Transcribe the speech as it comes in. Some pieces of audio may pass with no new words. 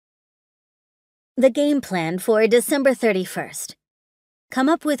The game plan for December 31st. Come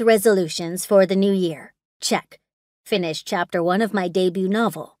up with resolutions for the new year. Check. Finish Chapter 1 of my debut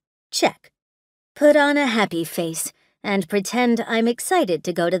novel. Check. Put on a happy face and pretend I'm excited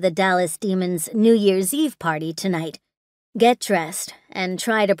to go to the Dallas Demons' New Year's Eve party tonight. Get dressed and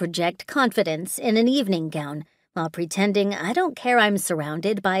try to project confidence in an evening gown while pretending I don't care I'm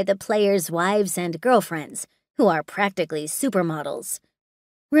surrounded by the players' wives and girlfriends, who are practically supermodels.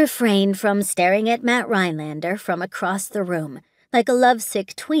 Refrain from staring at Matt Rhinelander from across the room, like a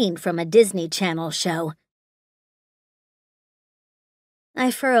lovesick tween from a Disney Channel show. I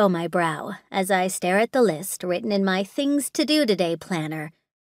furrow my brow as I stare at the list written in my Things to Do Today planner.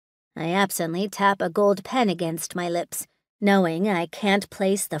 I absently tap a gold pen against my lips, knowing I can't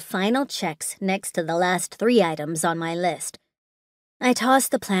place the final checks next to the last 3 items on my list. I toss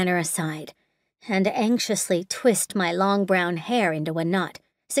the planner aside and anxiously twist my long brown hair into a knot,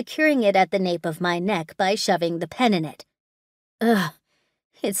 securing it at the nape of my neck by shoving the pen in it. Ugh,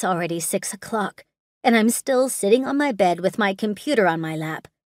 it's already 6 o'clock, and I'm still sitting on my bed with my computer on my lap.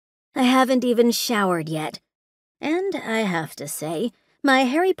 I haven't even showered yet. And I have to say, my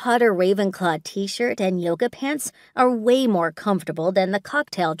Harry Potter Ravenclaw t-shirt and yoga pants are way more comfortable than the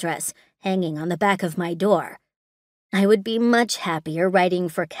cocktail dress hanging on the back of my door. I would be much happier writing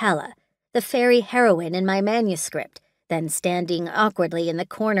for Calla, the fairy heroine in my manuscript, than standing awkwardly in the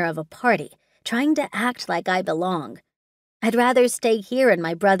corner of a party, trying to act like I belong. I'd rather stay here in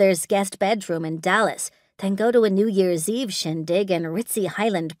my brother's guest bedroom in Dallas than go to a New Year's Eve shindig in ritzy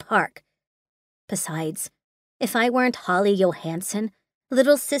Highland Park. Besides, if I weren't Holly Johansson,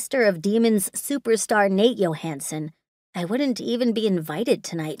 little sister of Demon's superstar Nate Johansson, I wouldn't even be invited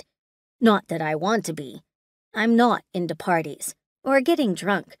tonight. Not that I want to be. I'm not into parties or getting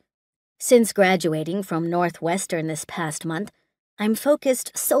drunk. Since graduating from Northwestern this past month, I'm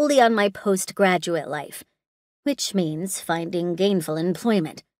focused solely on my postgraduate life, which means finding gainful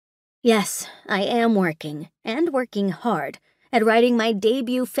employment. Yes, I am working, and working hard, at writing my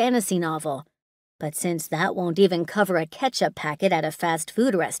debut fantasy novel. But since that won't even cover a ketchup packet at a fast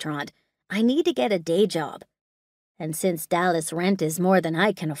food restaurant, I need to get a day job. And since Dallas rent is more than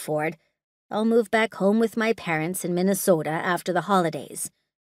I can afford, I'll move back home with my parents in Minnesota after the holidays.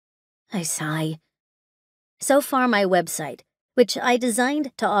 I sigh. So far, my website, which I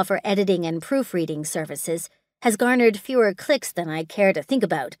designed to offer editing and proofreading services, has garnered fewer clicks than I care to think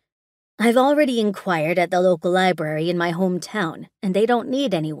about. I've already inquired at the local library in my hometown, and they don't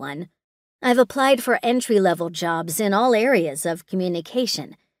need anyone. I've applied for entry-level jobs in all areas of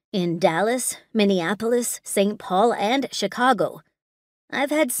communication, in Dallas, Minneapolis, St. Paul, and Chicago. I've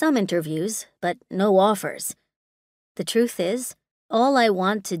had some interviews, but no offers. The truth is, all I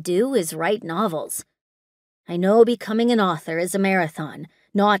want to do is write novels. I know becoming an author is a marathon,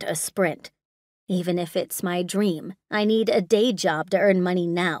 not a sprint. Even if it's my dream, I need a day job to earn money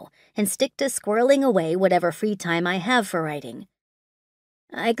now and stick to squirreling away whatever free time I have for writing.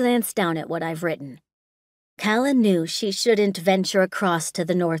 I glance down at what I've written. Calla knew she shouldn't venture across to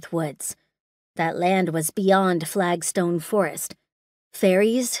the North Woods. That land was beyond Flagstone Forest.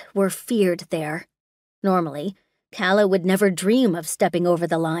 Fairies were feared there. Normally, Calla would never dream of stepping over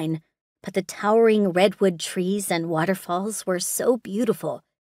the line, but the towering redwood trees and waterfalls were so beautiful,